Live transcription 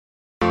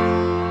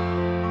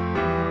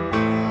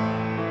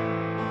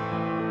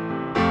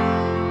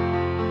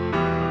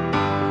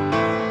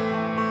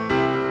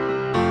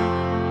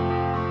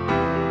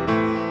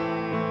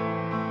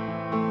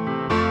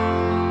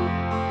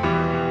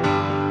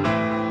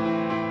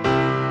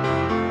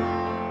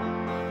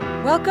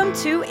Welcome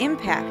to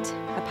Impact,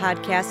 a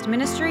podcast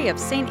ministry of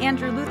St.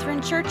 Andrew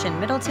Lutheran Church in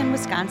Middleton,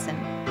 Wisconsin.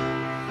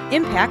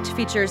 Impact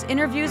features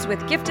interviews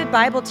with gifted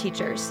Bible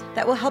teachers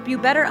that will help you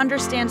better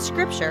understand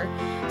Scripture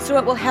so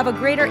it will have a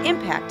greater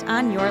impact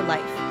on your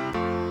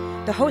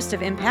life. The host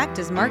of Impact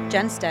is Mark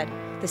Genstead,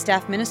 the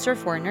staff minister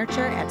for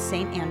Nurture at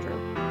St. Andrew.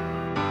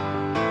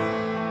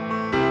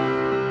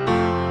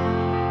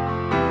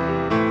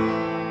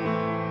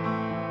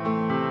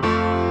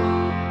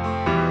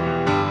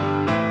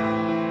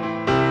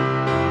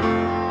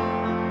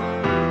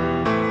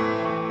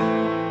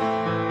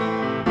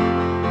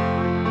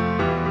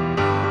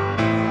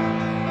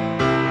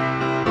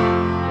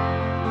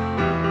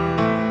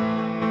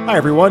 Hi,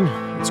 everyone.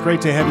 It's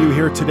great to have you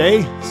here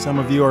today. Some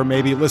of you are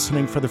maybe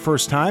listening for the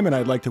first time, and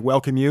I'd like to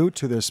welcome you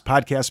to this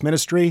podcast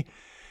ministry.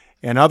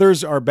 And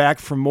others are back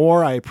for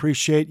more. I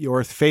appreciate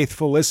your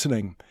faithful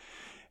listening.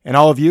 And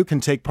all of you can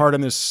take part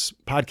in this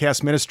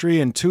podcast ministry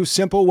in two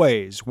simple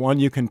ways. One,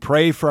 you can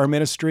pray for our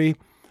ministry,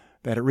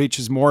 that it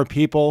reaches more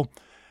people,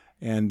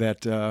 and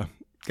that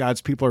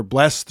God's people are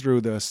blessed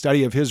through the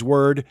study of His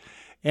Word.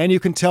 And you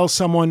can tell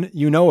someone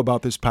you know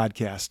about this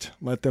podcast.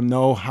 Let them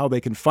know how they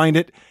can find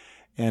it.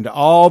 And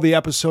all the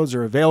episodes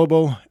are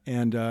available,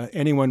 and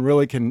anyone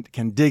really can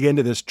dig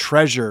into this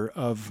treasure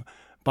of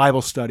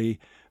Bible study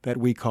that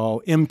we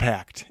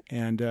impact.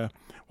 And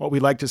what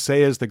we like to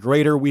say is the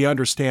greater we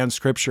understand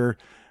Scripture,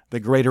 the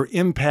greater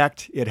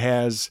impact it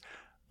has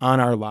on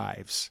our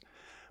lives.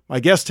 My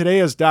guest today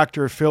is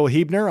Dr. Phil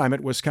Huebner. I'm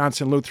at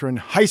Wisconsin Lutheran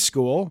High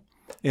School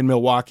in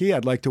Milwaukee.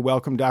 I'd like to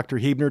welcome Dr.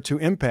 Huebner to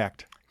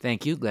Impact.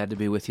 Thank you. Glad to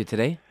be with you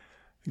today.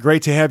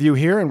 Great to have you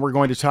here, and we're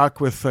going to talk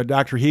with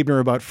Dr. Huebner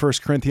about 1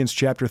 Corinthians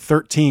chapter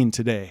 13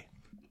 today.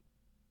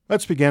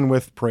 Let's begin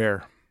with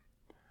prayer.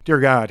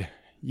 Dear God,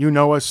 you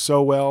know us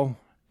so well,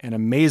 and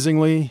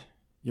amazingly,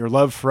 your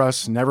love for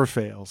us never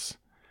fails.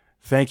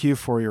 Thank you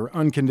for your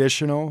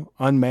unconditional,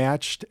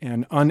 unmatched,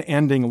 and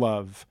unending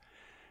love.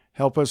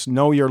 Help us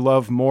know your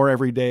love more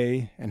every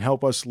day, and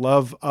help us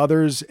love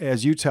others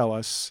as you tell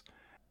us.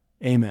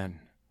 Amen.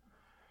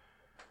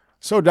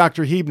 So,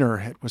 Dr. Huebner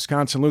at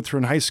Wisconsin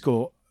Lutheran High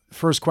School,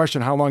 first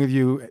question, how long have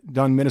you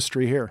done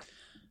ministry here?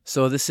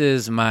 So this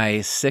is my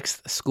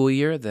sixth school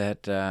year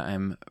that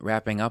I'm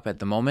wrapping up at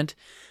the moment.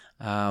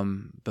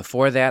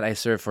 Before that, I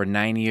served for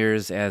 9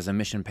 years as a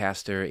mission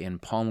pastor in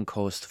Palm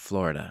Coast,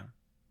 Florida.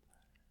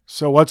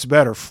 So what's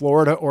better,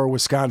 Florida or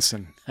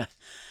Wisconsin?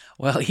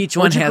 Well, each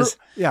one has...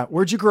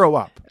 Where'd you grow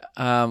up?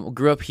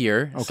 Grew up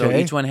here, okay. So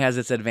each one has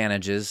its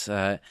advantages.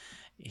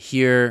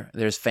 Here,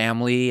 there's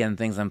family and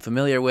things I'm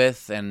familiar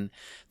with and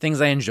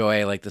things I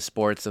enjoy, like the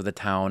sports of the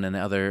town and the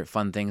other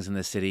fun things in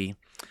the city.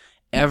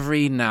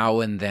 Every now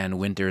and then,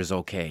 winter's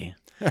okay.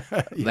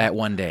 That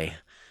one day.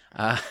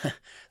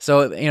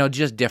 So,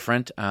 just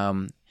different.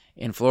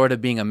 In Florida,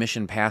 being a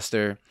mission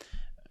pastor,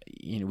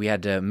 we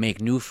had to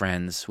make new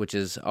friends, which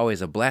is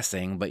always a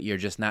blessing, but you're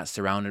just not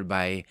surrounded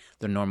by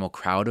the normal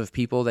crowd of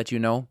people that you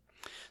know.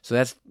 So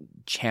that's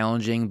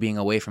challenging. Being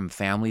away from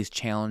family is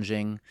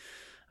challenging.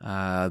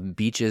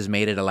 Beaches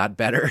made it a lot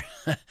better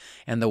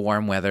and the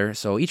warm weather.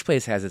 So each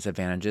place has its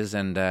advantages,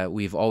 and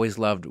we've always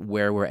loved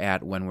where we're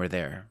at when we're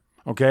there.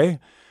 Okay.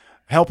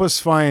 Help us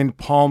find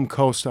Palm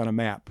Coast on a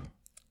map.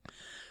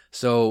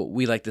 So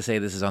we like to say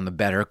this is on the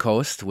better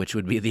coast, which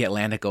would be the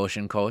Atlantic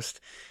Ocean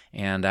coast.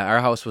 And our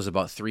house was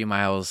about 3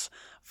 miles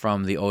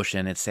from the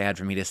ocean. It's sad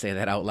for me to say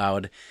that out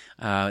loud.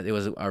 It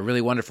was a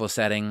really wonderful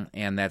setting,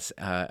 and that's,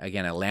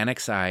 again, Atlantic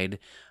side,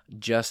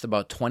 just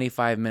about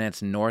 25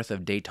 minutes north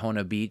of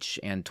Daytona Beach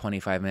and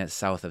 25 minutes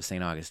south of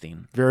St.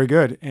 Augustine. Very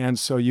good. And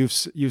so you've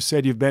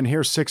said you've been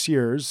here 6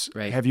 years.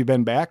 Right. Have you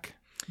been back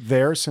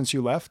there since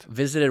you left?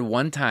 Visited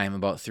one time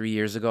about 3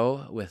 years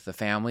ago with the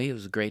family. It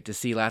was great to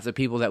see lots of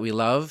people that we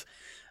love.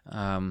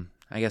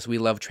 I guess we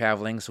love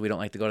traveling, so we don't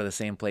like to go to the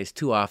same place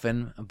too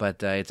often,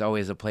 but it's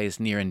always a place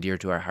near and dear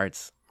to our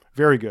hearts.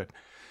 Very good.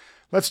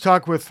 Let's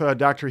talk with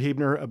Dr.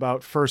 Huebner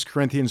about 1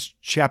 Corinthians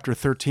chapter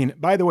 13.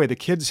 By the way, the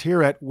kids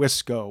here at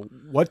Wisco,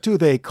 what do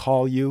they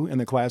call you in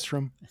the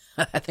classroom?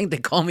 I think they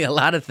call me a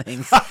lot of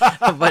things,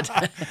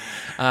 but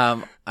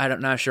I'm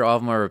not sure all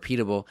of them are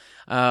repeatable.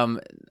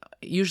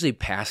 Usually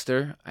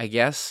pastor, I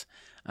guess.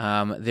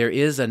 There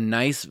is a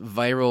nice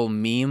viral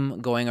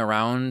meme going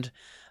around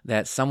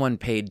that someone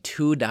paid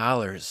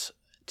 $2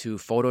 to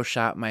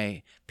Photoshop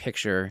my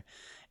picture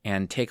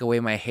and take away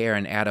my hair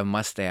and add a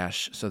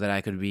mustache so that I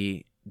could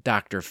be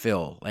Dr.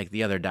 Phil, like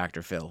the other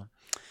Dr. Phil.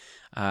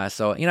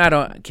 So, I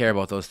don't care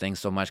about those things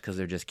so much because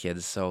they're just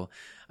kids. So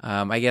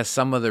I guess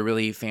some of the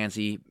really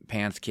fancy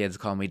pants kids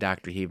call me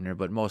Dr. Huebner,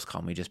 but most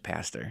call me just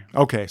Pastor.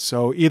 Okay,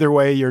 so either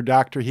way, you're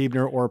Dr.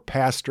 Huebner or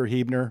Pastor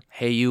Huebner.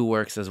 Hey, you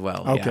works as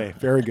well. Okay, yeah.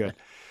 Very good.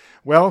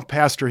 Well,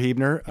 Pastor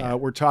Huebner,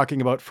 we're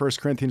talking about 1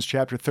 Corinthians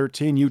chapter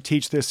 13. You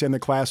teach this in the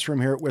classroom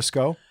here at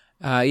Wisco?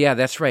 Yeah,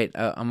 that's right.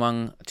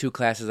 Among two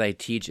classes I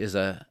teach is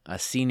a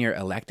senior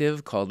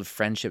elective called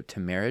Friendship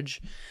to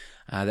Marriage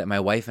that my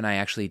wife and I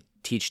actually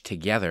teach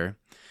together.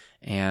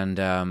 And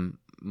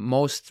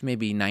most,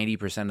 maybe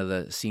 90% of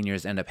the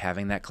seniors end up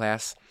having that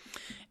class.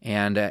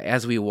 And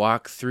as we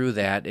walk through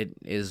that, it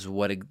is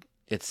what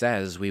it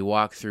says. We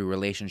walk through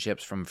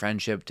relationships from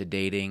friendship to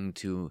dating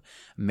to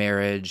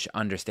marriage,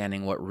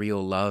 understanding what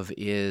real love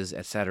is,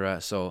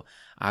 etc. So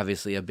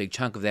obviously a big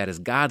chunk of that is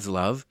God's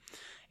love.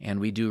 And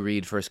we do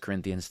read 1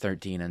 Corinthians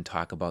 13 and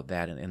talk about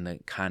that in the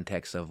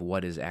context of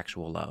what is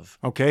actual love.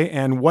 Okay,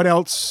 and what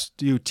else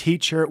do you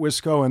teach here at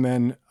Wisco, and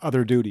then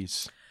other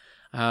duties?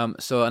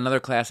 So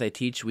another class I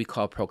teach we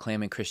call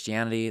Proclaiming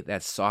Christianity.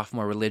 That's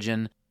sophomore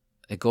religion.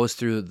 It goes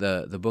through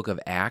the book of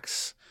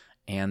Acts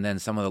and then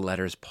some of the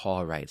letters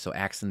Paul writes. So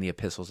Acts and the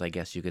epistles, I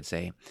guess you could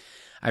say.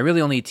 I really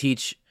only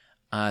teach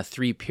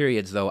 3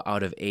 periods, though,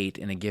 out of 8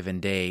 in a given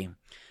day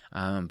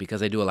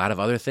because I do a lot of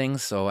other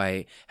things. So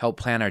I help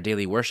plan our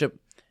daily worship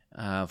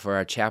for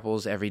our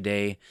chapels every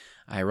day.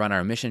 I run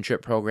our mission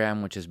trip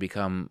program, which has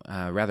become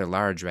rather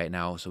large right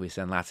now. So we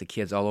send lots of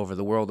kids all over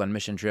the world on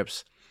mission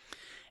trips.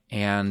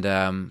 And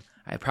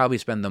I probably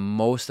spend the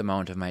most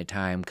amount of my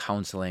time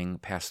counseling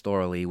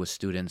pastorally with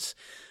students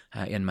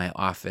in my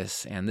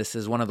office. And this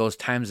is one of those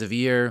times of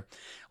year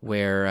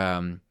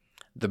where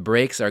the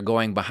breaks are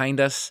going behind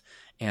us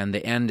and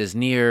the end is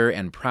near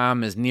and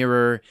prom is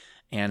nearer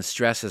and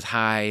stress is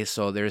high,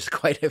 so there's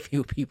quite a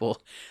few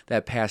people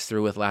that pass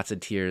through with lots of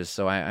tears.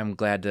 So I'm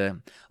glad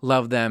to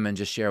love them and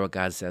just share what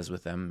God says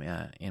with them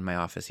in my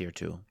office here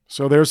too.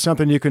 So there's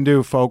something you can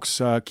do, folks.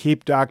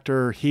 Keep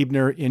Dr.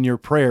 Huebner in your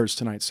prayers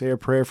tonight. Say a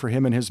prayer for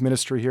him and his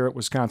ministry here at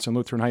Wisconsin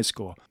Lutheran High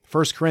School.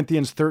 1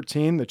 Corinthians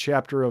 13, the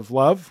chapter of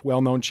love,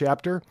 well-known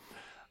chapter.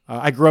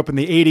 I grew up in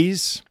the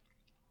 80s.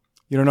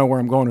 You don't know where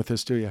I'm going with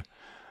this, do you?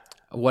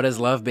 What is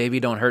love, baby?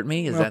 Don't hurt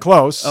me? Is that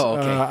close? Oh,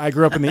 okay. I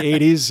grew up in the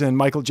 80s and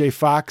Michael J.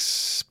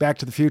 Fox, Back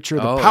to the Future,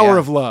 The Power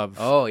of Love.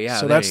 Oh, yeah.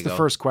 So that's the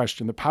first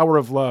question, the power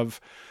of love.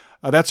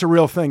 That's a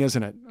real thing,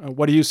 isn't it?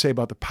 What do you say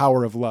about the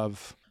power of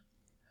love?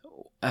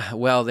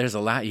 Well, there's a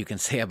lot you can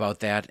say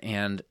about that.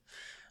 And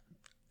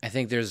I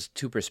think there's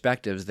 2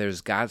 perspectives.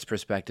 There's God's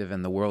perspective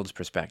and the world's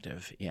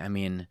perspective. I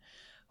mean,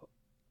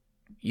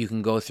 you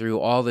can go through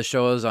all the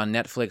shows on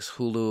Netflix,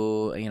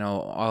 Hulu,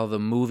 all the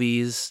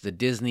movies, the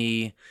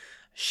Disney,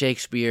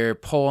 Shakespeare,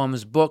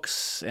 poems,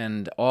 books,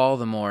 and all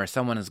the more.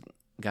 Someone has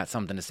got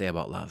something to say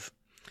about love.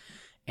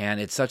 And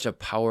it's such a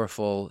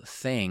powerful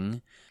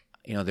thing.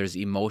 There's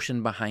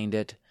emotion behind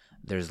it.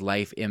 There's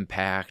life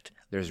impact.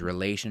 There's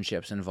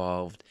relationships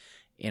involved.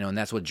 And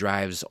that's what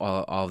drives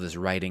all this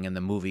writing and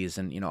the movies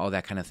and, all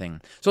that kind of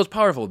thing. So it's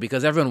powerful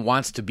because everyone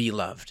wants to be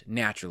loved,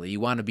 naturally. You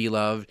want to be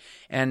loved.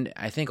 And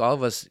I think all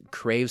of us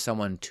crave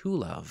someone to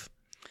love.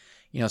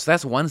 So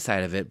that's one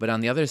side of it. But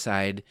on the other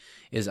side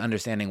is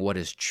understanding what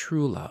is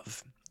true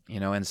love.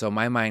 And so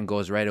my mind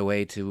goes right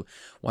away to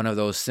one of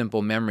those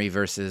simple memory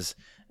verses,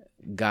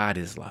 God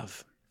is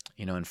love.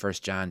 In 1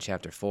 John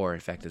chapter 4, in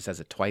fact, it says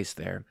it twice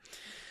there.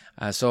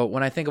 So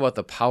when I think about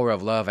the power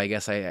of love, I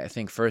guess I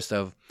think first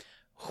of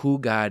who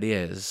God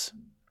is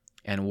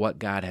and what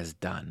God has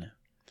done.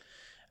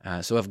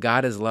 So if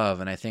God is love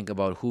and I think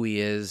about who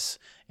he is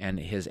and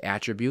his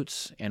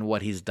attributes and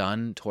what he's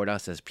done toward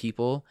us as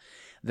people,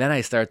 then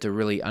I start to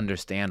really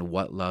understand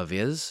what love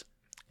is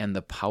and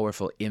the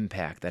powerful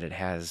impact that it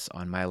has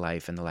on my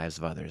life and the lives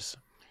of others.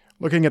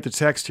 Looking at the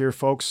text here,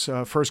 folks,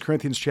 1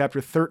 Corinthians chapter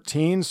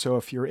 13. So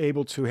if you're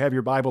able to have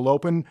your Bible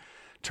open,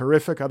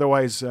 terrific.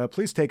 Otherwise,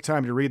 please take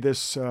time to read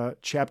this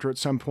chapter at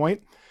some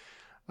point.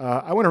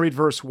 I want to read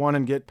verse 1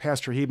 and get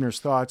Pastor Huebner's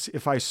thoughts.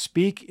 If I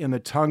speak in the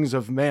tongues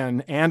of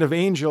men and of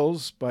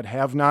angels, but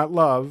have not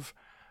love,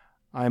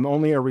 I am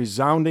only a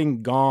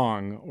resounding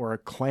gong or a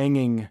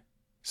clanging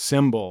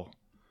cymbal.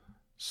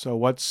 So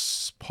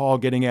what's Paul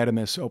getting at in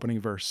this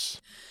opening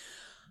verse?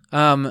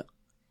 Well,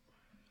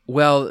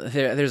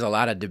 there's a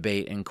lot of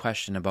debate and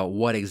question about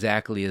what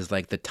exactly is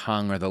like the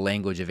tongue or the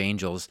language of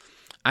angels.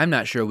 I'm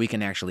not sure we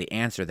can actually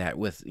answer that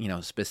with,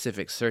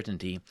 specific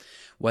certainty,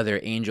 whether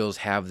angels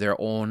have their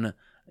own,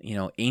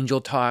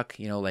 angel talk,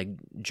 like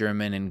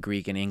German and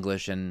Greek and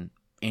English and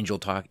angel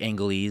talk,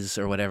 Angelese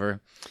or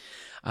whatever.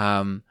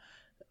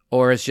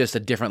 Or it's just a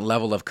different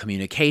level of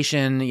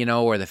communication,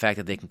 or the fact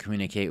that they can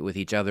communicate with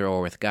each other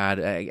or with God,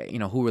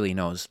 who really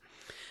knows?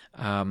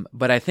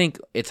 But I think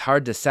it's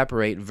hard to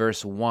separate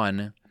verse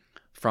 1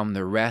 from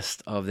the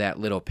rest of that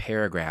little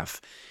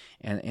paragraph.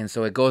 And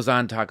so it goes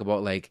on to talk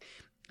about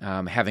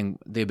having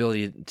the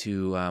ability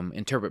to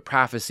interpret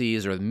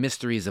prophecies or the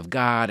mysteries of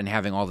God and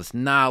having all this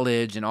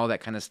knowledge and all that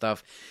kind of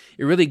stuff.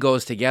 It really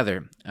goes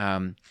together.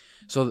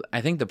 So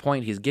I think the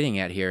point he's getting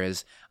at here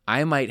is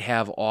I might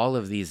have all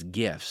of these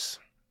gifts,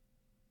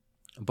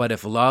 but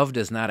if love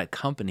does not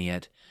accompany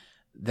it,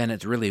 then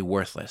it's really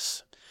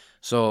worthless.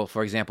 So,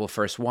 for example,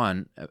 verse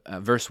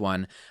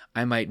 1,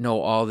 I might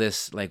know all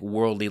this like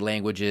worldly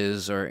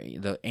languages or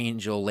the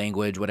angel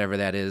language, whatever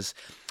that is,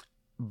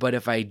 but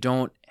if I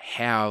don't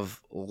have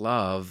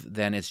love,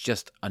 then it's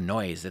just a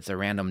noise. It's a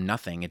random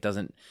nothing. It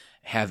doesn't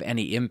have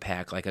any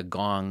impact, like a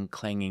gong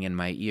clanging in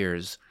my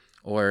ears.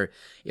 Or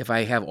if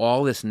I have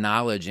all this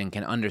knowledge and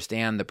can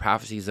understand the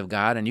prophecies of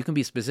God, and you can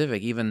be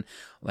specific, even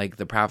like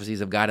the prophecies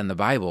of God in the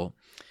Bible,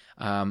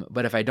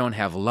 But if I don't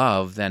have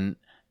love, then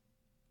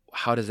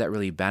how does that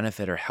really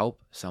benefit or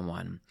help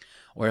someone?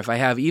 Or if I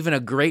have even a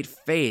great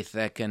faith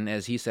that can,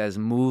 as he says,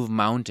 move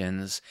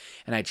mountains,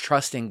 and I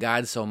trust in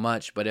God so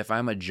much, but if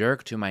I'm a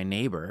jerk to my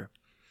neighbor,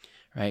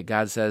 right?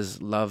 God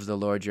says, love the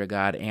Lord your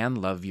God and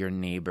love your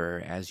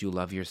neighbor as you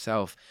love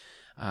yourself.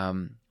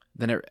 Then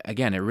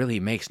it really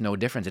makes no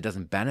difference. It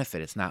doesn't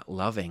benefit. It's not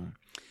loving.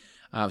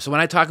 So when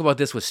I talk about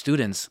this with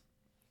students,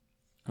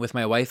 with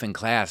my wife in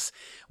class,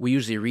 we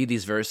usually read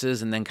these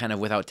verses and then kind of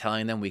without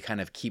telling them, we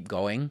kind of keep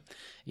going.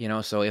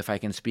 So if I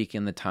can speak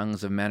in the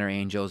tongues of men or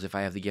angels, if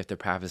I have the gift of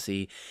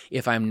prophecy,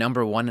 if I'm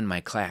number one in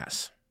my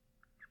class,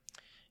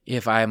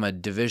 if I'm a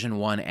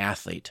Division I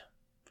athlete,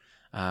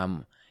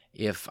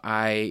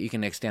 you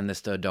can extend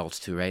this to adults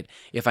too, right?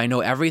 If I know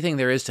everything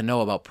there is to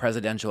know about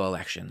presidential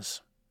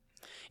elections,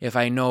 if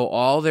I know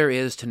all there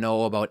is to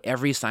know about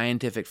every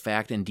scientific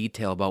fact and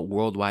detail about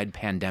worldwide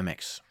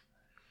pandemics,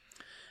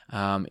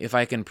 if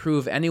I can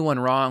prove anyone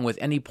wrong with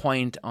any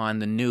point on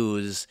the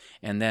news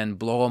and then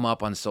blow them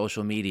up on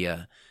social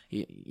media,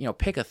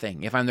 pick a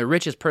thing. If I'm the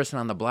richest person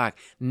on the block,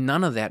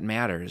 none of that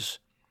matters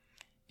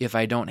if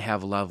I don't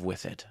have love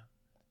with it.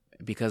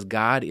 Because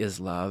God is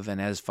love,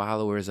 and as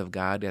followers of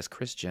God, as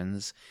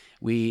Christians,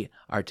 we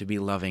are to be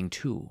loving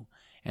too.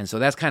 And so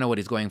that's kind of what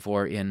he's going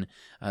for in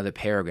the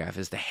paragraph,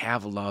 is to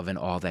have love in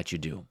all that you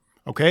do.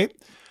 Okay.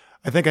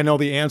 I think I know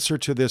the answer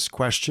to this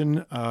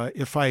question.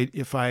 If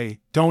I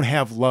don't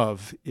have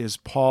love, is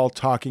Paul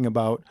talking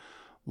about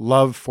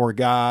love for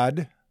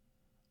God,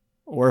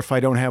 or if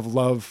I don't have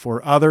love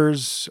for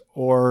others,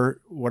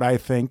 or what I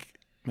think,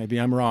 maybe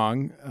I'm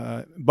wrong,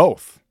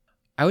 both?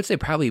 I would say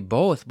probably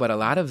both, but a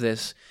lot of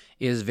this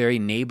is very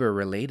neighbor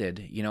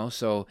related,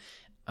 so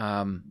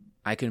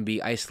I can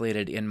be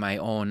isolated in my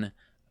own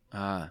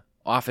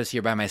office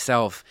here by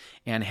myself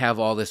and have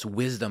all this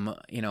wisdom,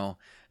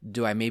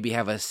 Do I maybe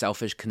have a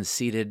selfish,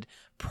 conceited,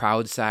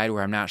 proud side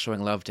where I'm not showing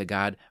love to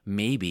God?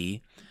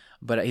 Maybe.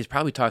 But he's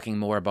probably talking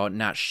more about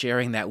not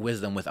sharing that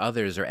wisdom with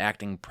others or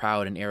acting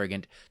proud and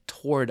arrogant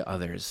toward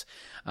others.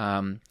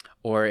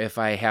 Or if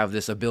I have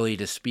this ability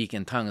to speak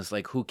in tongues,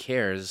 like who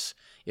cares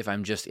if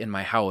I'm just in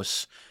my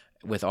house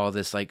with all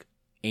this like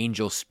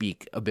angel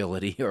speak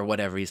ability or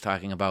whatever he's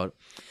talking about.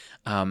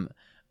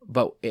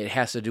 But it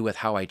has to do with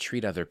how I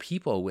treat other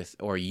people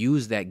or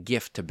use that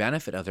gift to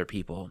benefit other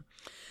people.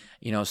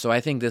 So I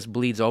think this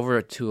bleeds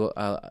over to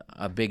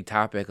a big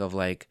topic of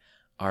like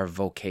our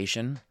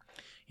vocation.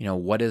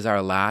 What is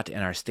our lot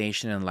and our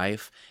station in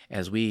life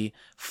as we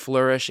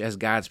flourish as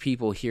God's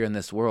people here in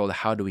this world?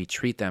 How do we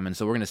treat them? And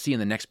so we're going to see in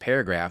the next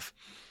paragraph,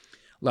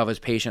 love is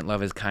patient,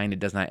 love is kind, it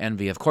does not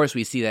envy. Of course,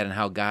 we see that in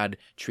how God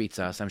treats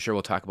us. I'm sure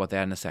we'll talk about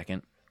that in a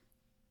second.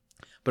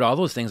 But all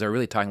those things are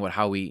really talking about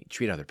how we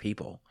treat other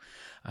people.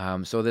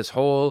 So this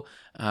whole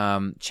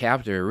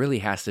chapter really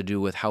has to do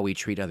with how we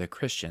treat other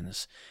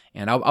Christians.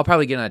 And I'll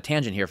probably get on a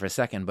tangent here for a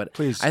second, but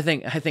please. I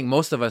think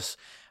most of us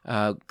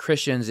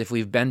Christians, if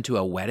we've been to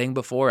a wedding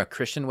before, a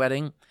Christian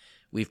wedding,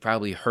 we've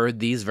probably heard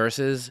these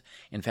verses.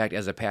 In fact,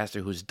 as a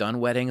pastor who's done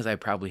weddings, I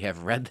probably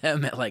have read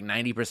them at like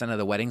 90% of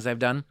the weddings I've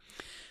done.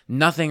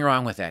 Nothing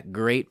wrong with that.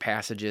 Great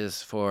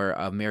passages for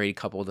a married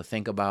couple to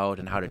think about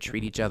and how to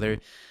treat each other.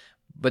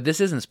 But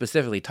this isn't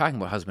specifically talking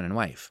about husband and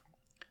wife.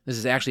 This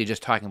is actually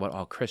just talking about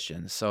all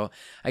Christians. So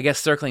I guess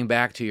circling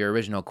back to your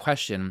original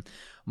question,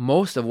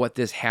 most of what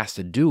this has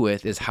to do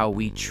with is how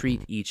we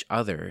treat each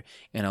other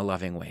in a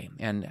loving way.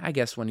 And I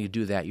guess when you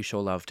do that, you show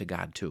love to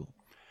God too.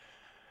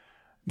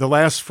 The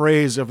last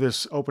phrase of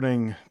this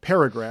opening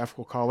paragraph,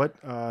 we'll call it,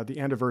 the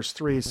end of verse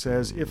 3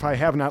 says, if I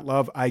have not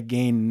love, I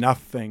gain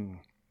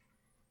nothing.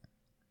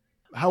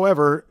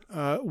 However,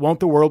 won't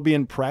the world be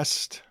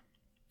impressed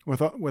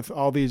with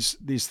all these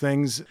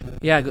things?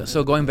 Yeah,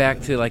 so going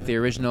back to like the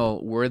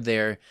original word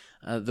there,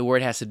 the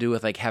word has to do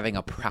with like having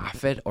a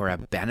profit or a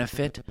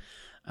benefit.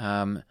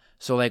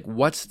 So like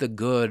what's the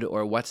good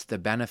or what's the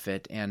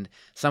benefit? And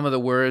some of the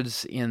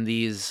words in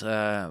these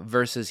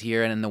verses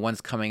here and in the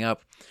ones coming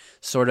up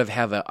sort of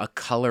have a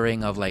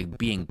coloring of like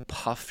being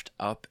puffed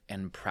up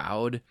and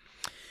proud.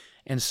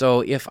 And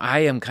so if I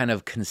am kind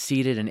of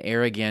conceited and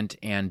arrogant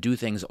and do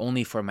things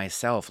only for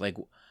myself, like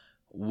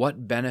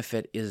what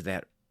benefit is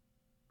that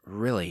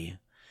really?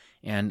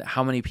 And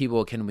how many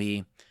people can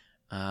we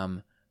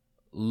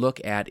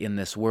look at in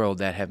this world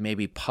that have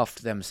maybe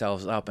puffed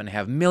themselves up and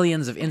have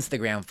millions of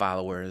Instagram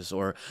followers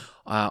or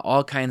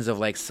all kinds of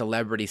like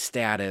celebrity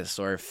status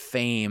or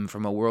fame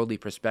from a worldly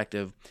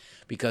perspective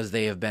because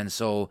they have been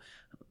so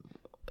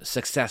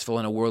successful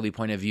in a worldly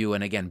point of view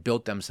and again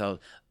built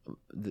themselves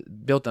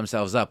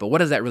up. But what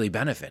does that really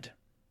benefit?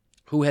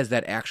 Who has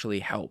that actually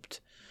helped?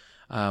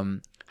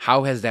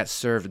 How has that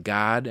served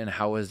God and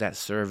how has that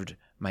served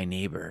my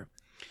neighbor?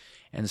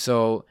 And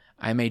so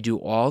I may do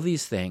all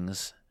these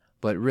things,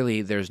 but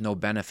really there's no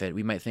benefit.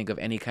 We might think of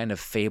any kind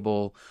of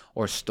fable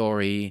or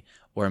story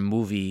or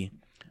movie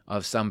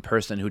of some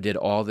person who did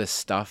all this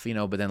stuff,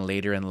 but then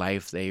later in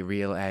life they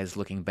realize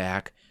looking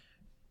back,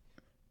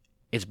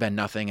 it's been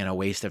nothing and a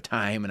waste of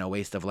time and a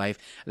waste of life.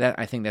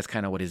 I think that's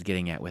kind of what he's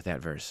getting at with that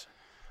verse.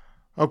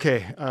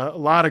 Okay, a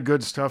lot of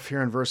good stuff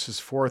here in verses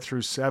 4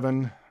 through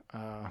 7.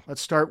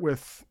 Let's start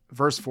with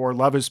verse 4.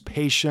 Love is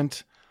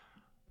patient.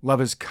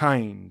 Love is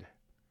kind.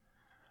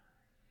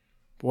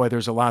 Boy,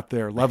 there's a lot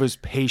there. Love is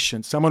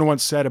patient. Someone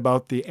once said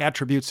about the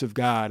attributes of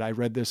God, I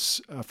read this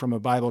from a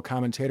Bible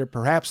commentator,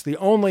 perhaps the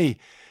only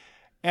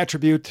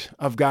attribute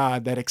of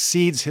God that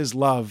exceeds his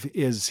love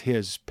is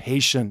his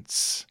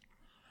patience.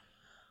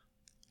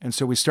 And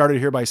so we started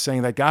here by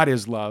saying that God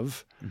is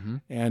love,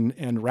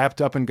 and wrapped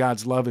up in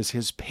God's love is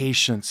his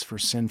patience for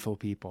sinful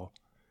people.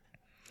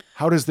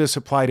 How does this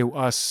apply to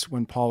us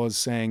when Paul is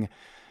saying,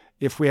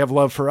 if we have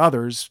love for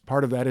others,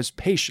 part of that is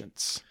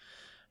patience?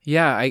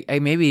 Yeah, I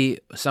maybe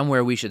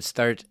somewhere we should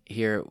start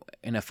here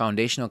in a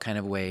foundational kind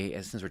of way,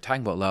 since we're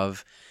talking about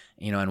love,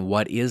 and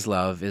what is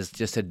love, is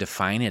just to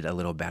define it a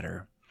little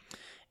better.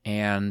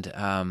 And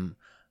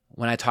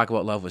when I talk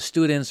about love with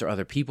students or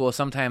other people,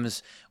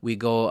 sometimes we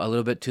go a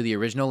little bit to the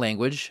original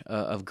language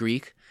of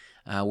Greek,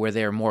 where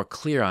they're more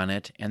clear on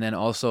it, and then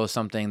also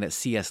something that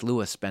C.S.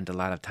 Lewis spent a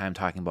lot of time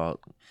talking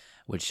about,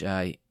 which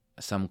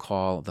some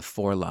call the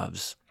four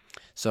loves.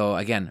 So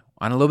again,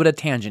 on a little bit of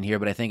tangent here,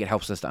 but I think it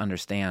helps us to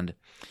understand.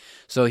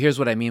 So here's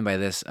what I mean by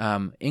this.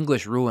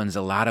 English ruins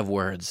a lot of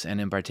words, and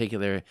in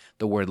particular,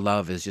 the word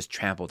love is just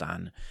trampled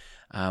on.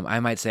 I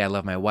might say I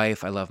love my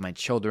wife, I love my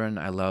children,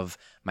 I love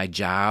my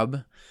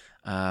job,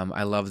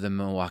 I love the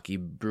Milwaukee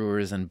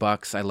Brewers and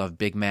Bucks, I love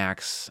Big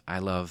Macs, I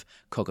love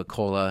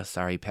Coca-Cola,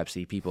 sorry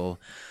Pepsi people.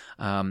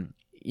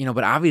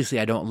 But obviously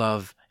I don't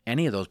love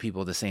any of those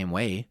people the same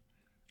way.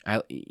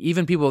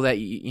 Even people that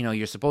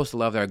you're supposed to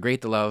love, that are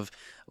great to love,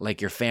 like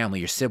your family,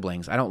 your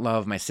siblings. I don't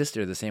love my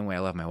sister the same way I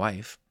love my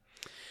wife.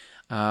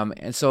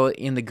 And so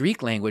in the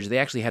Greek language, they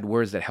actually had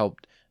words that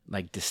helped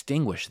like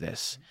distinguish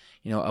this.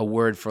 A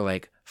word for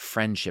like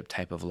friendship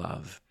type of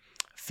love,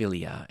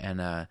 philia,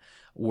 and a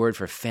word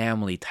for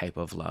family type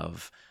of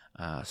love,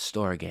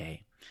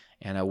 storge,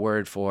 and a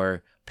word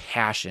for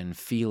passion,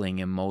 feeling,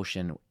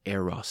 emotion,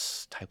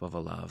 eros type of a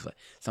love.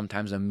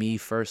 Sometimes a me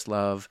first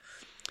love.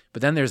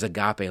 But then there's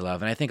agape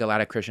love, and I think a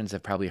lot of Christians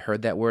have probably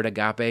heard that word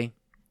agape.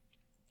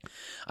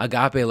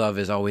 Agape love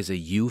is always a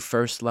you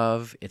first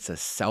love. It's a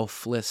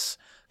selfless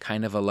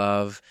kind of a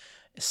love,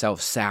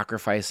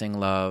 self-sacrificing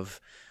love.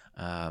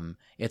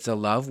 It's a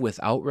love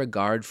without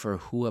regard for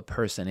who a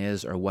person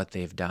is or what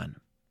they've done.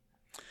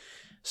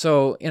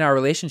 So in our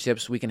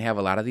relationships, we can have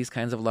a lot of these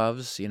kinds of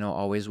loves,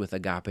 always with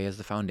agape as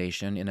the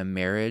foundation. In a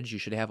marriage, you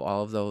should have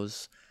all of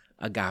those.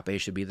 Agape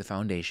should be the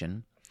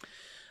foundation.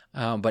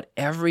 But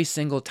every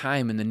single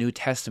time in the New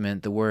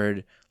Testament, the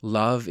word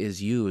love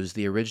is used,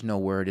 the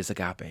original word is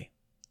agape.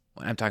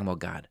 I'm talking about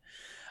God.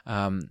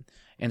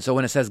 And so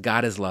when it says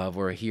God is love,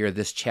 or here,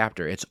 this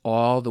chapter, it's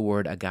all the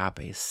word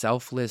agape,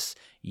 selfless,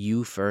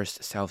 you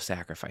first,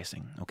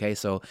 self-sacrificing. Okay,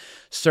 so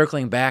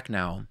circling back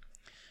now,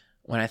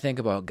 when I think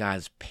about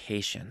God's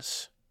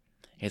patience,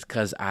 it's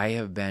because I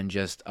have been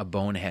just a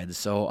bonehead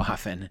so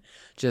often,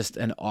 just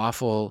an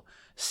awful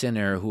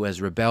sinner who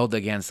has rebelled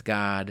against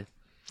God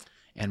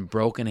and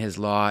broken his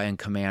law and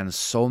commands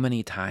so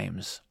many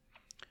times,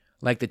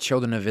 like the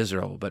children of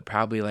Israel, but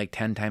probably like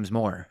 10 times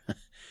more.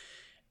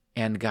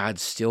 And God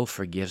still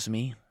forgives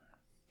me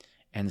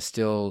and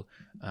still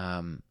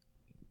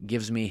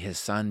gives me his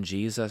son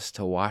Jesus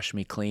to wash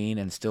me clean,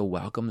 and still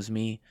welcomes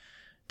me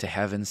to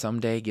heaven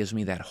someday, gives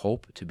me that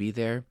hope to be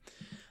there.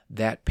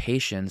 That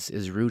patience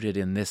is rooted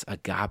in this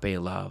agape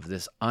love,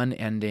 this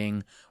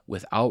unending,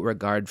 without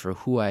regard for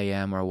who I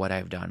am or what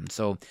I've done.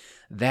 So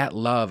that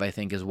love, I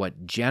think, is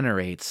what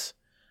generates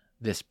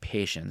this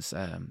patience.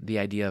 The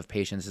idea of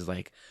patience is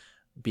like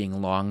being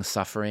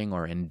long-suffering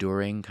or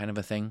enduring kind of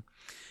a thing.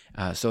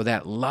 So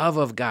that love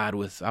of God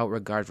without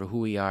regard for who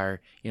we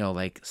are,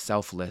 like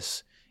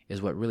selfless,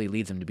 is what really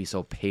leads him to be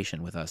so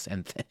patient with us.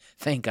 And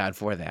thank God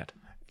for that.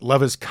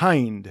 Love is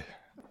kind.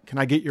 Can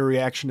I get your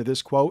reaction to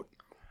this quote?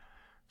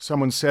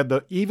 Someone said,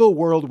 the evil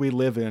world we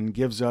live in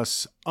gives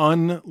us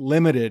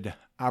unlimited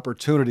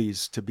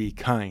opportunities to be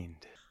kind.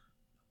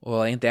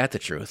 Well, ain't that the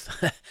truth?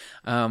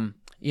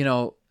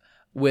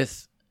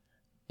 With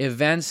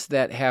events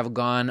that have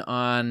gone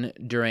on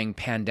during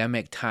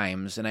pandemic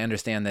times, and I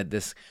understand that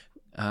this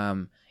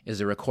is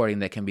a recording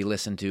that can be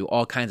listened to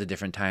all kinds of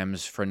different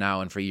times for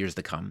now and for years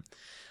to come.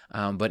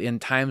 But in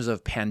times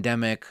of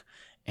pandemic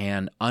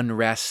and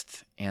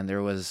unrest, and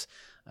there was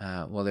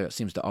there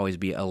seems to always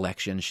be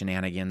election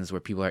shenanigans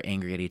where people are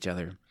angry at each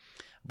other.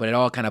 But it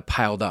all kind of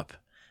piled up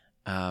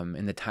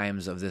in the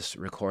times of this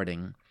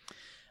recording.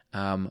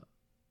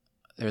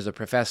 There's a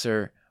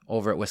professor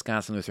over at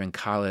Wisconsin Lutheran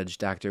College,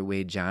 Dr.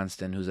 Wade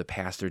Johnston, who's a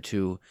pastor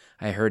too.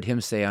 I heard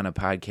him say on a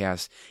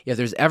podcast, if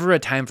there's ever a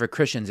time for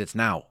Christians, it's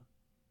now.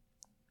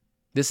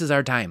 This is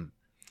our time.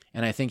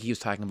 And I think he was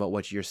talking about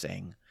what you're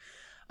saying.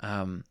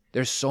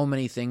 There's so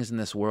many things in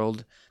this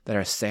world that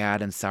are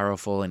sad and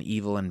sorrowful and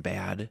evil and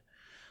bad,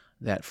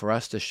 that for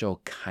us to show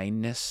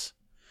kindness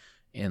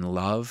and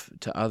love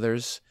to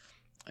others,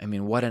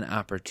 what an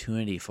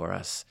opportunity for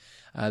us.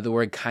 The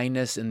word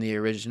kindness in the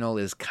original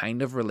is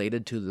kind of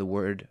related to the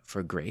word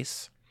for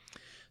grace.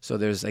 So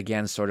there's,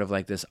 again, sort of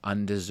like this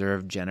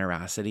undeserved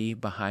generosity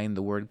behind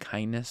the word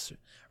kindness,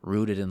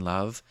 rooted in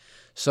love.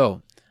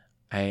 So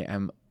I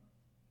am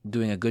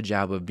doing a good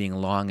job of being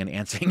long and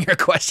answering your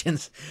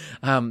questions.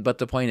 But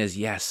the point is,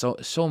 yes,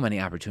 so many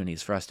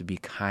opportunities for us to be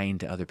kind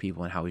to other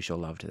people and how we show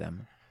love to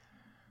them.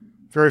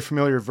 Very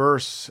familiar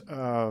verse.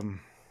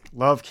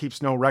 Love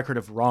keeps no record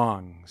of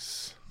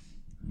wrongs.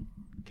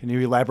 Can you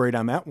elaborate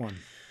on that one?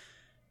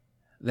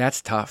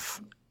 That's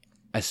tough,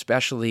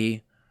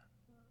 especially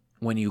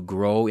when you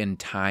grow in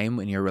time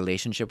in your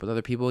relationship with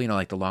other people,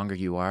 like the longer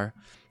you are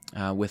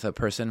with a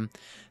person.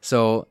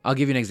 So I'll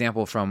give you an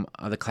example from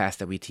the class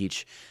that we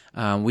teach.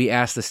 We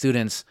ask the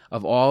students,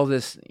 of all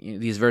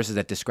these verses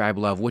that describe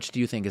love, which do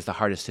you think is the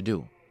hardest to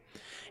do?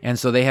 And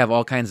so they have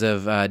all kinds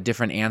of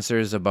different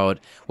answers about,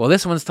 well,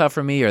 this one's tough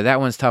for me or that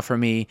one's tough for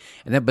me.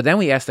 But then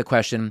we ask the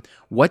question,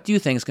 what do you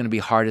think is going to be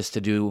hardest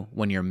to do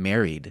when you're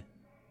married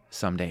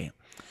someday?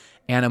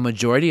 And a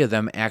majority of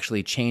them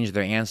actually change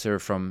their answer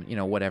from,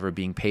 whatever,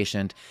 being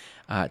patient,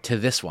 to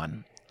this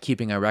one,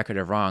 keeping a record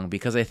of wrong,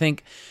 because I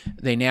think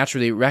they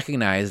naturally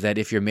recognize that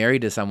if you're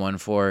married to someone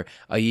for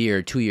a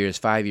year, 2 years,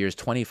 5 years,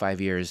 25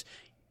 years,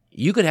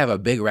 you could have a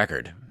big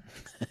record.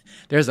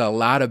 There's a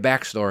lot of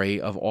backstory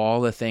of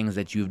all the things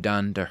that you've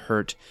done to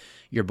hurt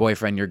your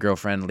boyfriend, your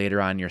girlfriend, later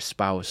on your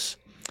spouse.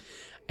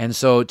 And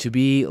so to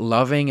be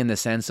loving in the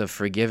sense of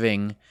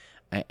forgiving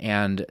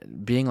and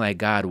being like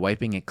God,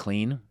 wiping it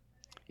clean,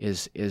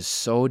 is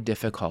so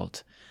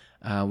difficult.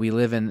 We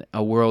live in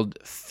a world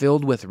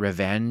filled with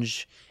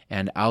revenge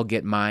and I'll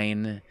get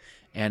mine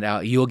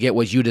and you'll get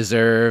what you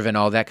deserve and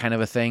all that kind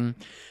of a thing.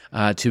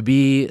 To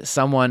be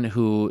someone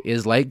who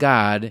is like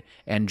God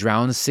and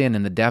drowns sin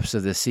in the depths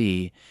of the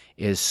sea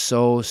is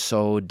so,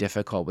 so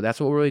difficult. But that's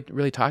what we're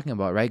really talking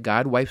about, right?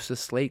 God wipes the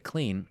slate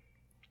clean.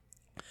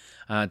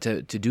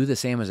 To do the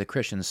same as a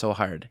Christian is so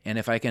hard. And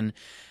if I can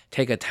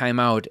take a time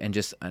out and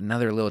just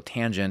another little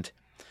tangent,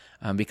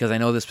 because I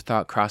know this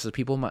thought crosses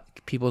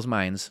people's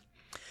minds,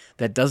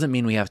 that doesn't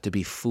mean we have to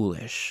be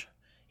foolish.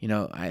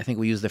 I think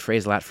we use the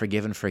phrase a lot,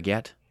 forgive and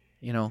forget.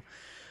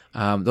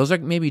 Those are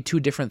maybe two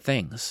different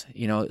things.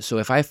 So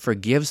if I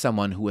forgive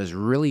someone who has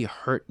really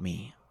hurt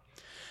me,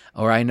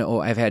 or I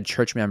know I've had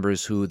church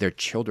members who their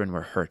children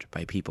were hurt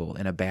by people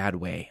in a bad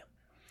way,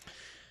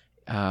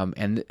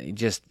 and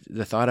just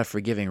the thought of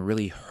forgiving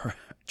really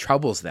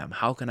troubles them.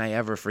 How can I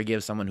ever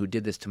forgive someone who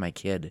did this to my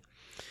kid?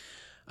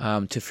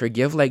 To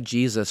forgive like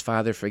Jesus,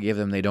 Father, forgive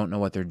them, they don't know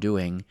what they're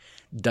doing,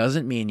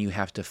 doesn't mean you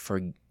have to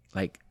forget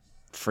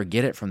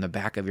it from the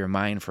back of your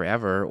mind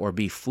forever or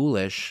be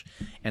foolish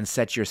and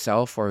set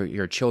yourself or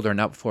your children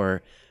up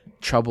for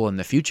trouble in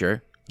the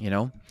future,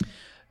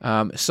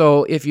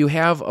 So if you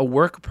have a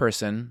work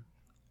person,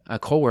 a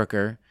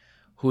coworker,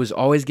 who is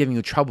always giving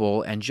you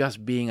trouble and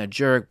just being a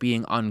jerk,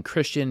 being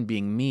unchristian,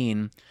 being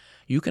mean,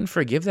 you can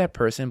forgive that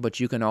person, but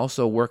you can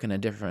also work in a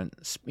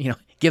different,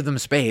 give them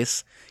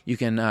space. You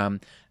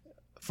can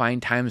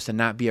find times to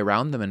not be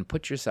around them and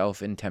put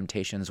yourself in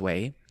temptation's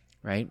way,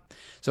 right?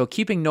 So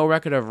keeping no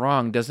record of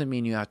wrong doesn't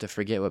mean you have to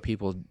forget what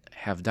people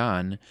have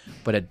done,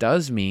 but it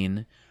does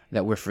mean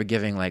that we're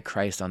forgiving like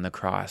Christ on the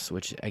cross,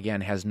 which,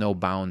 again, has no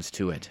bounds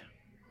to it.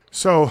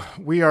 So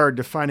we are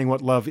defining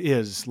what love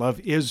is. Love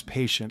is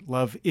patient.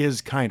 Love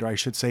is kind, or I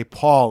should say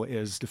Paul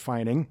is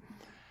defining.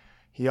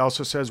 He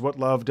also says what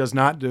love does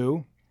not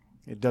do.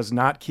 It does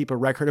not keep a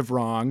record of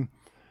wrong.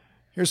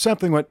 Here's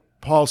something what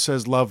Paul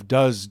says love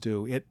does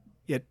do. It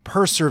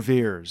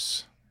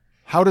perseveres.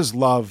 How does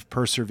love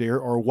persevere,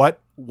 or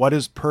what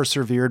is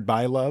persevered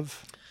by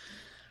love?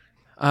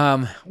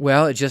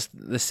 Well, it's just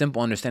the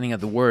simple understanding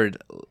of the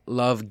word,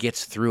 love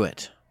gets through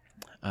it.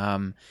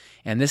 And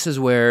this is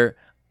where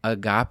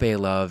agape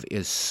love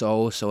is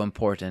so, so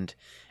important.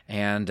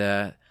 And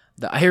the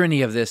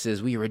irony of this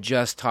is we were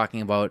just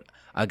talking about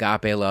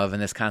agape love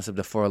and this concept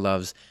of four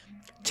loves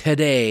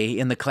today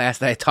in the class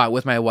that I taught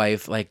with my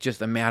wife, like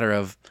just a matter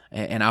of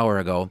an hour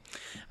ago.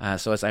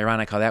 So it's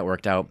ironic how that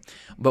worked out.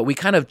 But we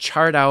kind of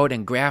chart out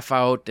and graph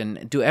out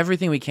and do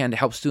everything we can to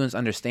help students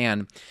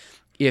understand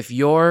if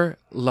your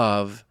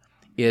love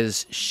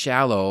is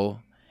shallow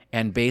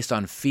and based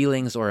on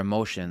feelings or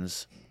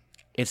emotions,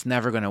 it's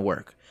never going to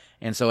work.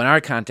 And so in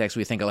our context,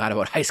 we think a lot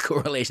about high school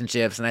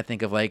relationships, and I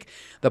think of like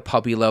the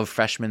puppy love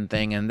freshman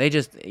thing, and they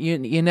just you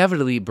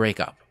inevitably break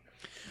up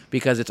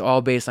because it's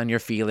all based on your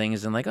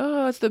feelings and like,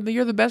 oh,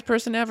 you're the best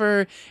person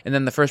ever, and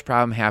then the first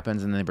problem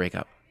happens and then they break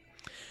up.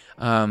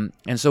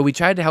 And so we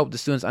tried to help the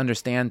students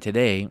understand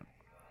today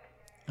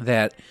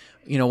that,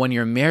 when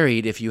you're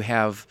married, if you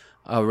have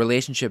a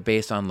relationship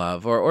based on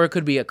love, or it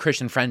could be a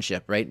Christian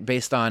friendship, right,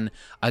 based on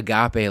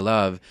agape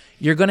love,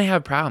 you're going to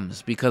have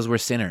problems because we're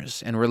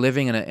sinners and we're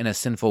living in a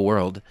sinful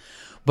world.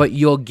 But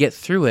you'll get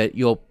through it.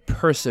 You'll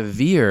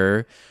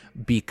persevere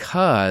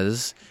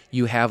because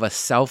you have a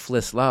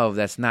selfless love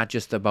that's not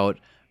just about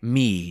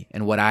me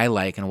and what I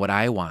like and what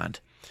I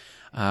want.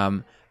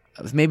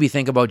 Maybe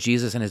think about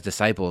Jesus and his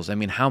disciples. I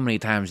mean, how many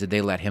times did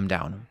they let him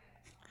down?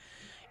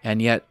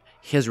 And yet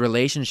his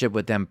relationship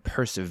with them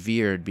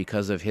persevered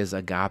because of his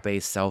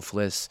agape,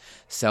 selfless,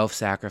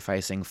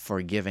 self-sacrificing,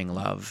 forgiving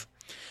love.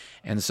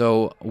 And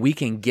so we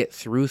can get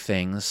through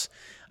things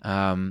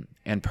and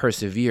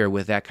persevere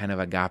with that kind of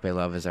agape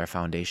love as our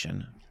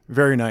foundation.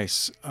 Very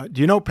nice.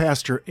 Do you know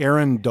Pastor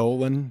Aaron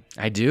Dolan?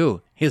 I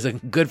do. He's a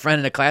good friend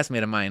and a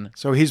classmate of mine.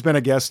 So he's been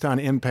a guest on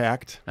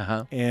Impact.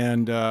 Uh-huh.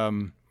 And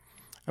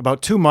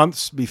about 2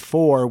 months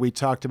before we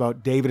talked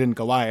about David and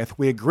Goliath,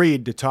 we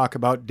agreed to talk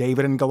about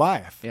David and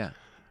Goliath. Yeah.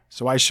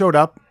 So I showed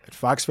up at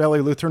Fox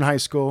Valley Lutheran High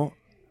School,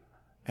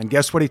 and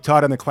guess what he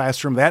taught in the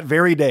classroom that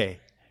very day?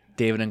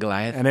 David and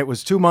Goliath. And it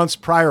was 2 months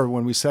prior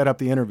when we set up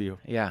the interview.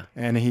 Yeah.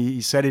 And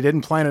he said he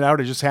didn't plan it out.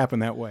 It just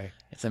happened that way.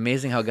 It's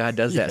amazing how God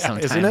does that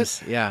sometimes. Isn't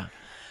it? Yeah.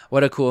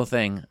 What a cool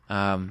thing.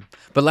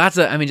 But lots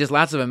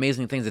of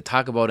amazing things to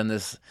talk about in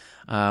this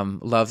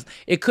love.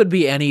 It could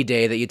be any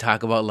day that you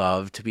talk about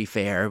love, to be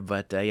fair.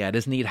 But it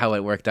is neat how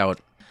it worked out.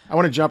 I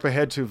want to jump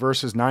ahead to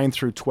verses 9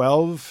 through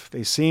 12.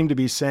 They seem to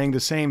be saying the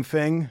same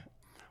thing.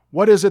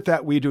 What is it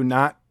that we do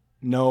not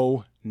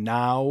know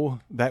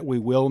now that we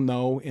will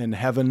know in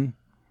heaven?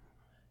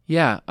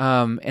 Yeah,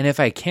 and if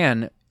I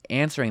can,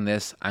 answering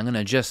this, I'm going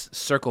to just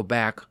circle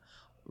back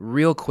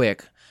real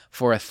quick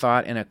for a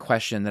thought and a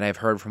question that I've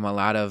heard from a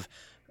lot of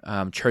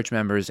church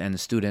members and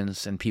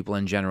students and people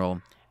in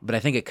general, but I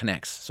think it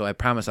connects, so I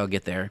promise I'll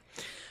get there.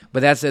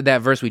 But that's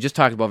that verse we just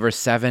talked about, verse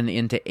 7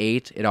 into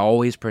 8. It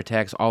always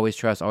protects, always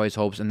trusts, always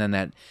hopes, and then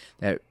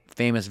that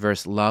famous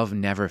verse, love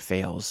never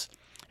fails.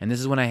 And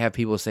this is when I have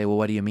people say, well,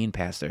 what do you mean,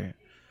 Pastor?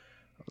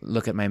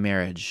 Look at my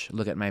marriage.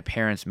 Look at my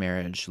parents'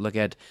 marriage. Look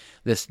at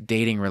this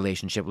dating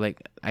relationship.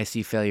 Like, I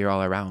see failure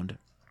all around.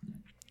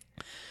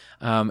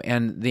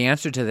 And the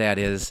answer to that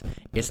is,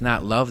 it's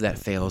not love that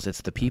fails,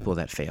 it's the people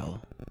that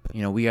fail.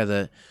 We are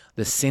the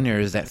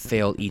sinners that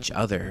fail each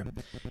other.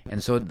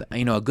 And so,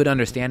 a good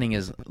understanding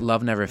is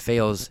love never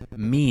fails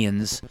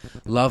means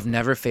love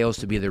never fails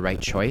to be the right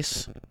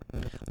choice.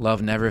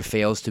 Love never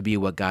fails to be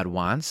what God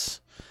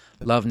wants.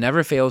 Love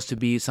never fails to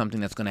be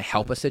something that's going to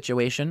help a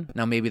situation.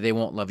 Now, maybe they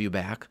won't love you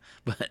back,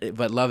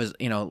 but love is,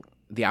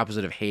 the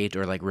opposite of hate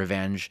or like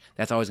revenge.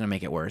 That's always going to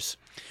make it worse.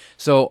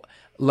 So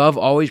love,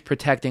 always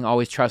protecting,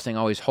 always trusting,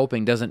 always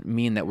hoping, doesn't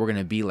mean that we're going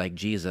to be like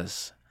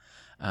Jesus,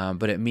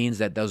 but it means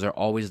that those are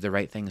always the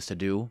right things to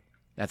do.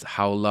 That's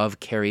how love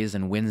carries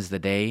and wins the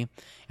day,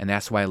 and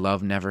that's why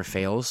love never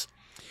fails.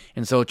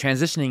 And so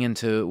transitioning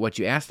into what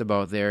you asked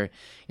about there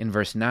in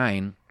verse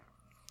 9,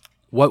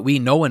 what we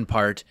know in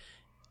part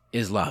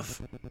is love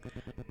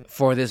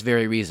for this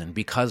very reason,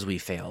 because we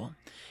fail.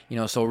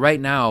 So right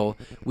now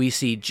we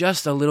see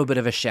just a little bit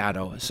of a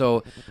shadow.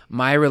 So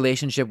my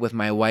relationship with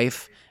my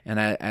wife, and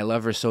I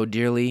love her so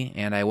dearly,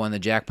 and I won the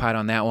jackpot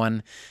on that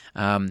one.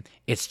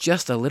 It's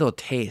just a little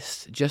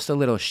taste, just a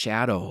little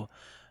shadow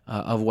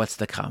of what's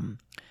to come,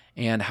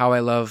 and how I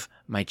love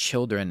my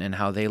children and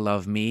how they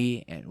love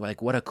me. And like,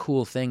 what a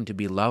cool thing to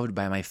be loved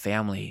by my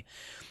family.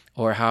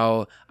 Or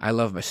how I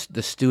love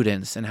the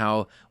students and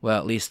how, well,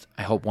 at least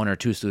I hope 1 or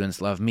 2 students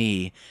love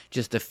me.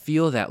 Just to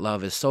feel that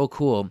love is so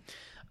cool,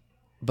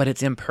 but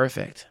it's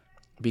imperfect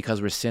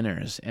because we're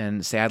sinners.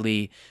 And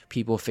sadly,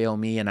 people fail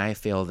me and I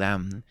fail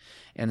them.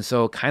 And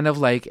so kind of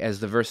like as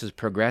the verses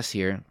progress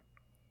here,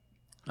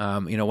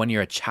 when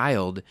you're a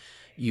child,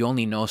 you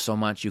only know so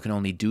much, you can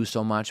only do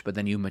so much, but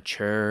then you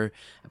mature.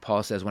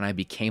 Paul says, when I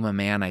became a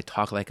man, I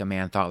talked like a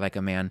man, thought like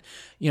a man.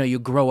 You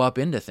grow up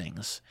into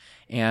things.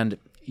 And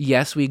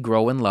yes, we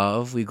grow in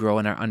love. We grow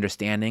in our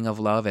understanding of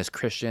love as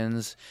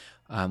Christians.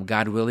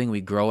 God willing,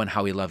 we grow in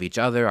how we love each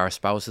other, our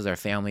spouses, our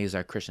families,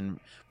 our Christian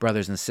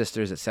brothers and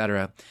sisters,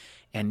 etc.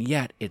 And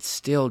yet, it's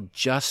still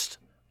just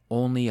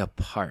only a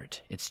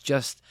part. It's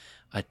just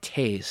a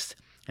taste.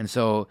 And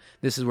so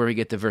this is where we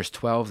get to verse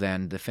 12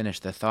 then, to finish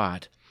the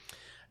thought.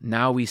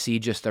 Now we see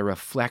just a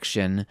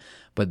reflection,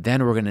 but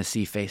then we're going to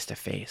see face to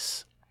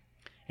face.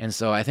 And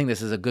so I think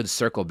this is a good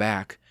circle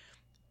back.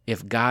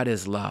 If God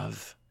is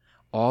love,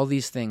 all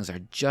these things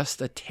are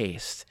just a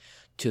taste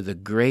to the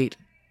great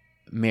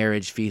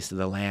marriage feast of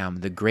the Lamb,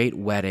 the great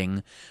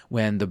wedding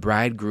when the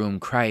bridegroom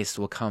Christ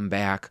will come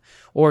back,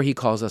 or he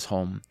calls us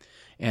home.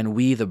 And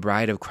we, the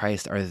bride of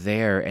Christ, are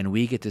there, and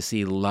we get to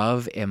see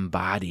love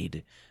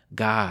embodied,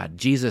 God,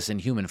 Jesus in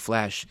human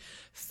flesh,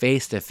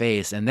 face to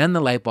face. And then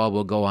the light bulb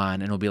will go on,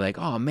 and it'll be like,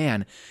 oh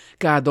man,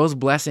 God, those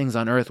blessings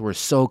on earth were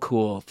so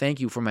cool. Thank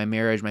you for my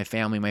marriage, my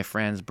family, my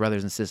friends,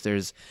 brothers and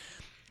sisters.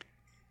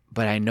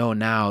 But I know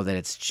now that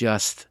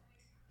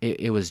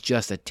it was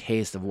just a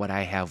taste of what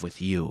I have with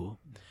you,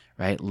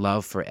 right?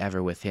 Love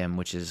forever with him,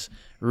 which is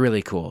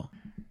really cool.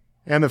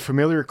 And the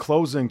familiar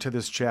closing to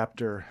this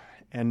chapter.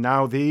 And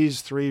now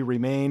these 3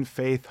 remain,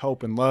 faith,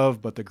 hope, and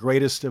love, but the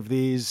greatest of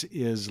these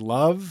is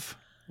love.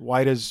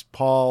 Why does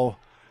Paul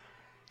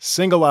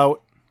single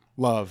out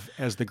love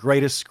as the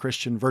greatest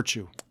Christian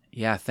virtue?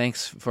 Yeah,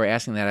 thanks for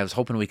asking that. I was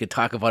hoping we could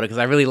talk about it because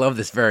I really love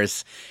this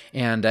verse.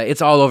 And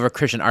it's all over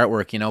Christian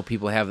artwork.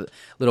 People have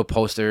little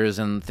posters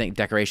and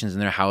decorations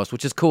in their house,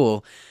 which is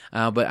cool.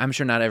 But I'm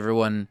sure not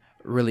everyone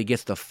really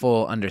gets the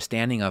full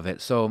understanding of it.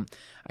 So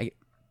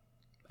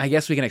I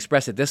guess we can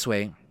express it this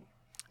way.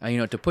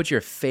 to put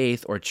your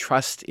faith or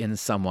trust in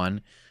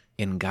someone,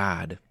 in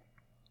God.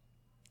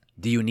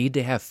 Do you need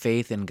to have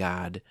faith in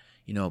God?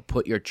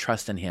 Put your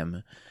trust in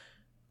him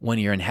when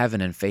you're in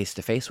heaven and face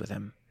to face with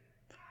him,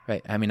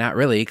 right? I mean, not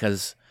really,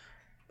 because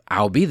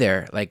I'll be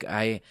there. Like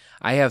I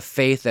have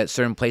faith that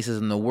certain places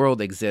in the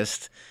world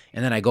exist,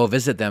 and then I go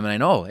visit them and I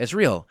know it's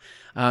real.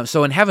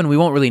 So in heaven, we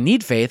won't really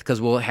need faith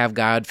because we'll have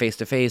God face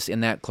to face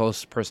in that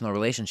close personal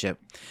relationship.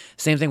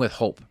 Same thing with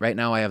hope. Right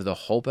now, I have the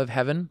hope of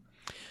heaven,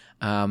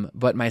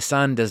 but my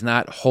son does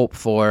not hope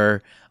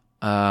for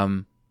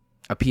a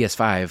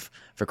PS5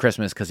 for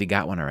Christmas because he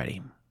got one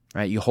already,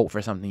 right? You hope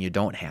for something you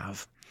don't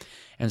have.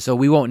 And so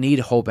we won't need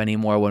hope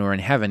anymore when we're in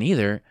heaven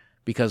either,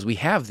 because we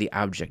have the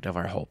object of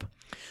our hope.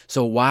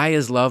 So why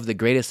is love the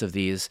greatest of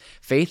these?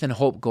 Faith and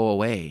hope go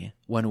away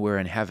when we're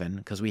in heaven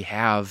because we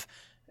have,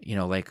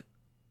 like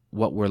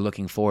what we're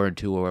looking forward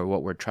to or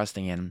what we're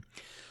trusting in.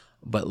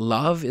 But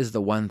love is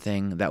the one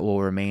thing that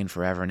will remain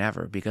forever and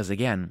ever because,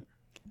 again,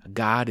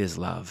 God is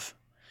love.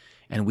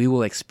 And we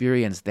will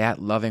experience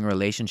that loving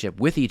relationship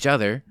with each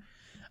other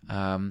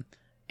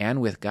and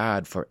with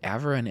God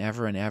forever and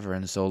ever and ever.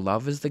 And so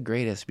love is the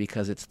greatest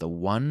because it's the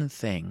one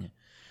thing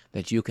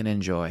that you can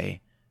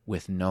enjoy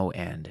with no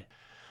end.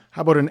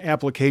 How about an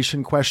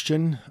application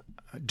question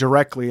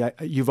directly?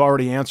 You've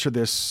already answered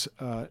this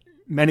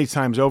many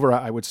times over,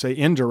 I would say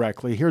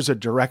indirectly. Here's a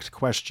direct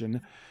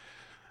question.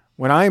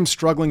 When I am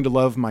struggling to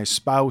love my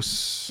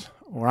spouse,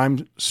 or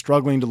I'm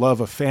struggling to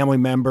love a family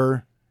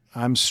member,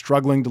 I'm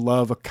struggling to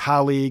love a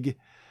colleague,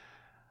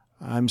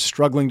 I'm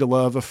struggling to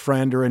love a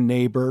friend or a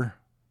neighbor,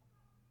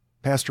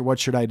 Pastor, what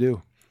should I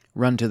do?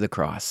 Run to the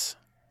cross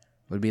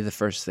would be the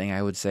first thing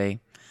I would say,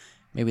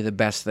 maybe the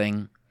best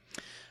thing.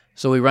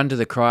 So we run to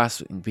the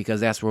cross because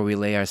that's where we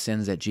lay our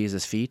sins at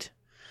Jesus' feet.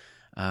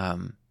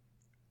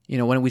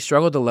 When we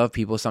struggle to love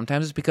people,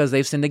 sometimes it's because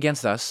they've sinned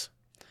against us,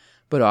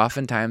 but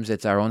oftentimes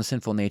it's our own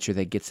sinful nature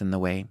that gets in the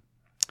way.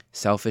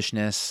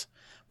 Selfishness,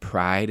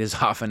 pride is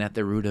often at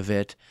the root of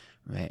it,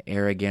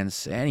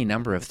 arrogance, any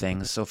number of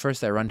things. So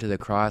first I run to the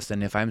cross,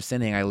 and if I'm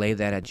sinning, I lay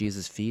that at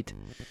Jesus' feet,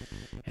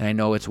 and I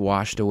know it's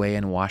washed away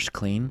and washed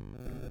clean.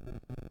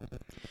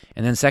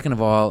 And then second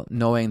of all,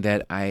 knowing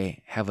that I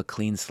have a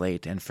clean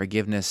slate and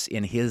forgiveness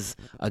in his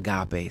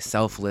agape,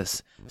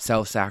 selfless,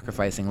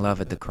 self-sacrificing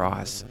love at the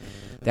cross,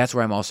 that's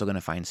where I'm also going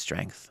to find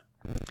strength.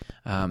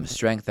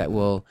 Strength that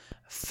will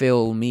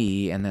fill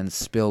me and then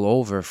spill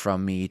over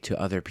from me to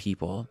other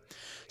people.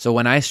 So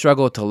when I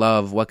struggle to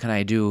love, what can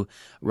I do?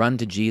 Run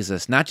to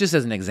Jesus, not just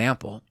as an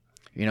example,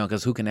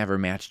 because who can ever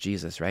match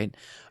Jesus, right?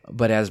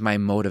 But as my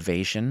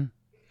motivation,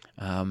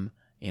 as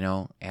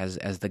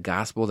the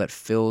gospel that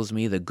fills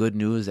me, the good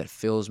news that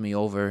fills me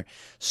over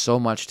so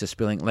much to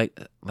spilling,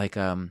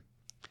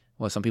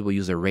 some people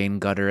use a rain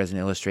gutter as an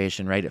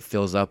illustration, right? It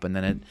fills up and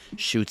then it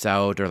shoots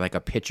out, or like a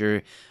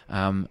pitcher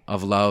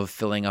of love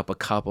filling up a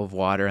cup of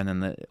water and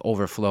then it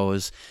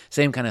overflows.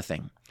 Same kind of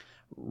thing.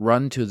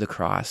 Run to the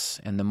cross,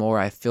 and the more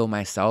I fill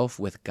myself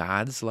with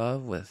God's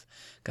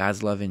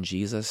love in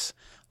Jesus,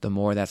 the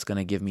more that's going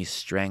to give me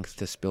strength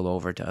to spill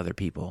over to other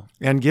people.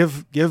 And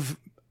give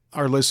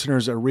our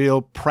listeners a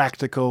real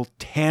practical,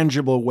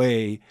 tangible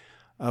way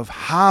of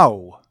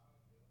how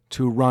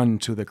to run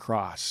to the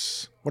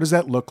cross. What does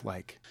that look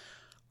like?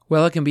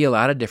 Well, it can be a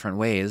lot of different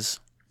ways,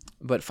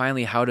 but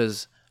finally, how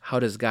does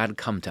God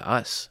come to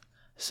us?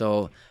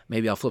 So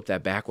maybe I'll flip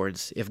that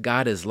backwards. If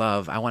God is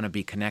love, I want to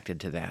be connected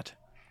to that.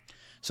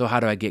 So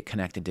how do I get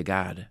connected to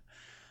God?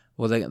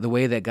 Well, the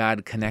way that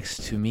God connects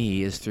to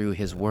me is through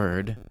his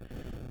word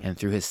and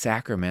through his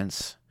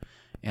sacraments.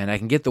 And I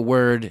can get the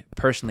word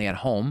personally at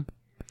home,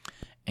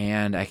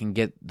 and I can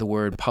get the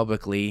word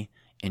publicly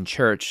in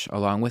church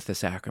along with the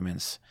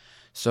sacraments.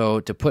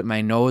 So to put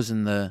my nose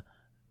in the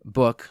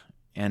book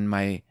and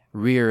my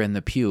rear in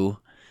the pew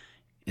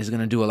is going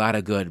to do a lot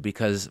of good,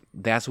 because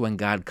that's when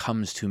God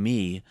comes to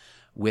me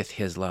with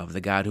his love.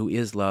 The God who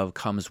is love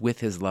comes with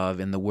his love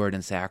in the word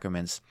and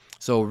sacraments.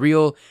 So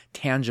real,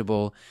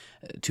 tangible,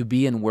 to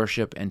be in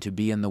worship and to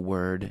be in the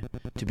word,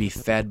 to be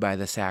fed by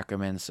the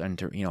sacraments and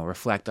to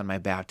reflect on my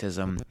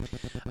baptism.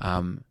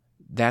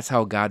 That's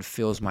how God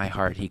fills my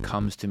heart. He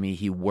comes to me.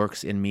 He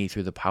works in me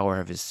through the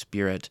power of his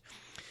Spirit.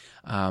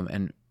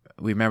 And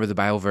we remember the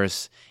Bible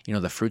verse,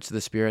 the fruits of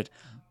the Spirit.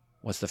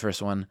 What's the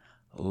first one?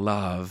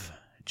 Love,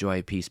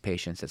 joy, peace,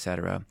 patience,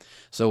 etc.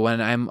 So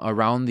when I'm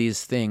around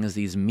these things,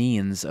 these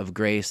means of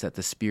grace that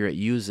the Spirit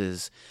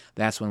uses,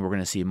 that's when we're going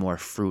to see more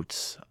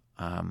fruits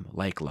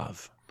like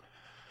love.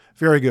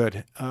 Very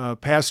good.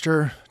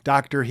 Pastor,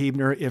 Dr.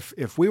 Huebner,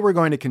 if we were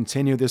going to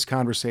continue this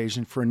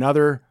conversation for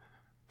another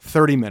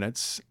 30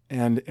 minutes,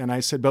 and I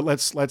said, but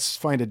let's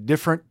find a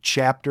different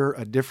chapter,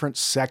 a different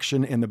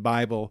section in the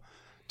Bible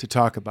to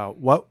talk about.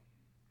 What,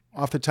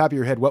 off the top of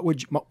your head,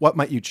 what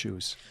might you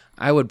choose?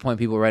 I would point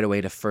people right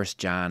away to 1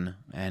 John,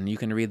 and you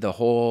can read the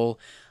whole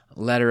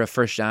letter of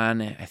 1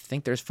 John. I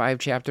think there's 5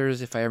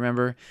 chapters, if I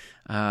remember.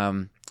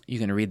 You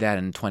can read that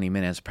in 20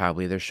 minutes,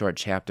 probably. They're short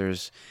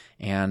chapters.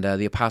 And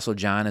the Apostle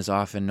John is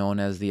often known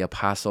as the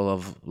Apostle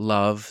of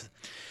Love.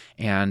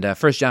 And 1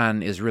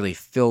 John is really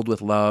filled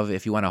with love.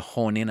 If you want to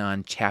hone in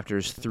on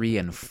chapters 3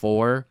 and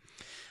 4,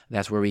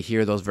 that's where we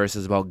hear those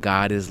verses about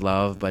God is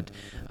love. But,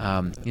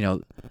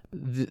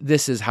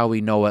 this is how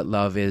we know what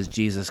love is.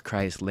 Jesus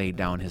Christ laid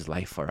down his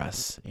life for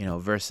us.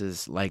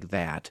 Verses like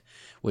that,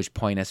 which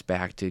point us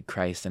back to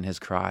Christ and his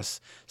cross.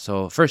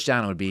 So 1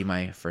 John would be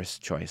my first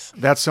choice.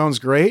 That sounds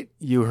great.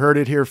 You heard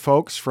it here,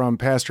 folks, from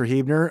Pastor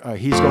Huebner.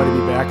 He's going to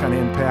be back on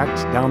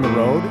Impact down the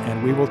road,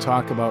 and we will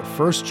talk about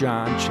 1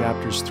 John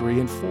chapters 3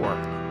 and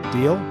 4.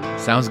 Deal?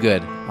 Sounds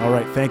good. All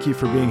right. Thank you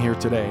for being here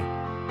today.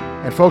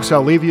 And folks,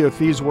 I'll leave you with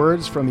these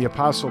words from the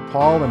Apostle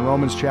Paul in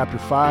Romans chapter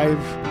 5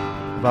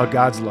 about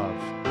God's love.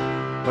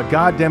 But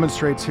God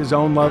demonstrates his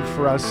own love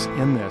for us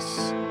in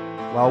this: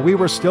 while we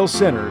were still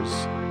sinners,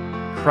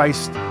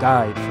 Christ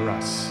died for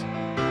us.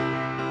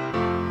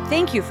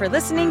 Thank you for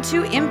listening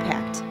to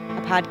Impact,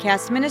 a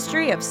podcast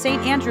ministry of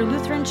St. Andrew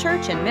Lutheran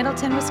Church in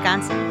Middleton,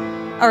 Wisconsin.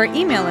 Our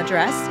email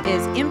address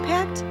is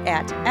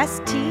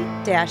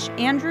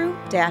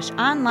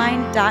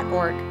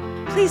impact@st-andrew-online.org.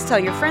 Please tell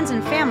your friends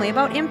and family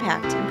about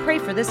Impact and pray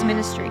for this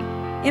ministry.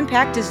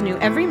 Impact is new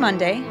every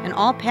Monday, and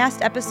all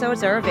past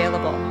episodes are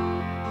available.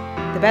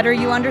 The better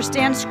you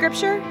understand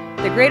Scripture,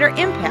 the greater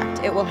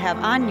impact it will have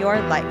on your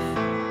life.